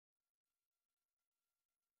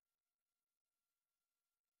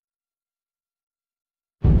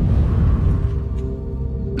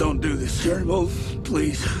do this. Turnbull,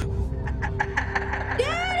 please.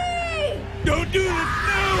 Daddy! Don't do this,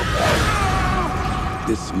 no!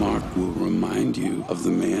 This mark will remind you of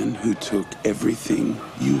the man who took everything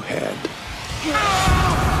you had.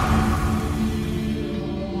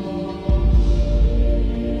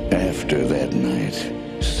 After that night,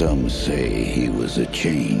 some say he was a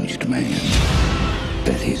changed man.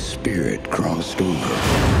 That his spirit crossed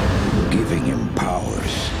over, giving him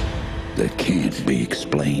powers that can't be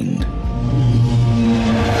explained.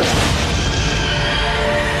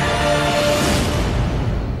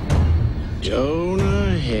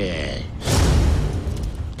 Jonah Head.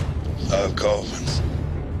 Coffins.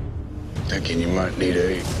 Thinking you might need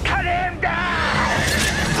aid. Cut him down!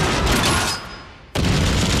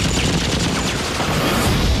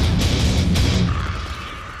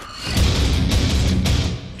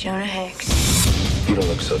 Jonah Hex. You don't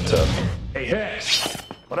look so tough. Hey, Hex,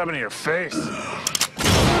 what happened to your face?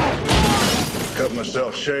 Cut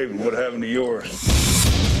myself shaving. What happened to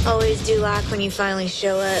yours? Always do like when you finally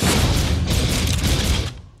show up.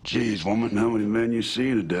 Jeez, woman, how many men you see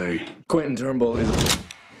in a day? Quentin Turnbull is...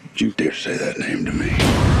 Don't you dare say that name to me.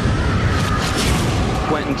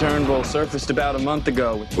 Quentin Turnbull surfaced about a month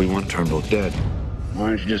ago. We want Turnbull dead. Why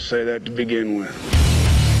didn't you just say that to begin with?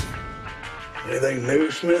 Anything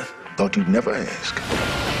new, Smith? Thought you'd never ask.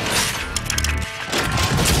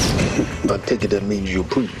 I take it that means you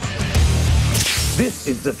approve. This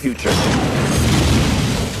is the future.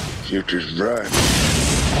 Future's bright.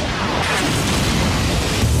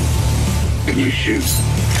 Can you shoot?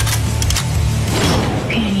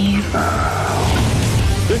 Can you?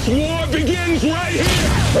 This war begins right here!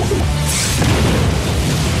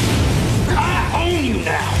 I own you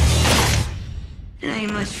now! It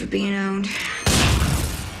ain't much for being owned.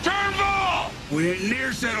 Turnbull! We ain't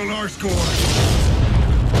near settled our score.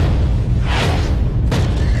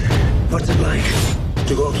 What's it like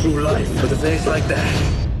to go through life with a face like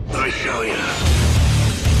that? Let me show you.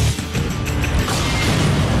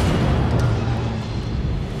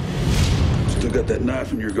 Still got that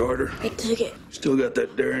knife in your garter? They took it. Still got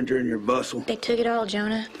that derringer in your bustle? They took it all,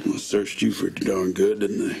 Jonah. Well, searched you for darn good,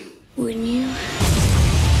 didn't they? Wouldn't you?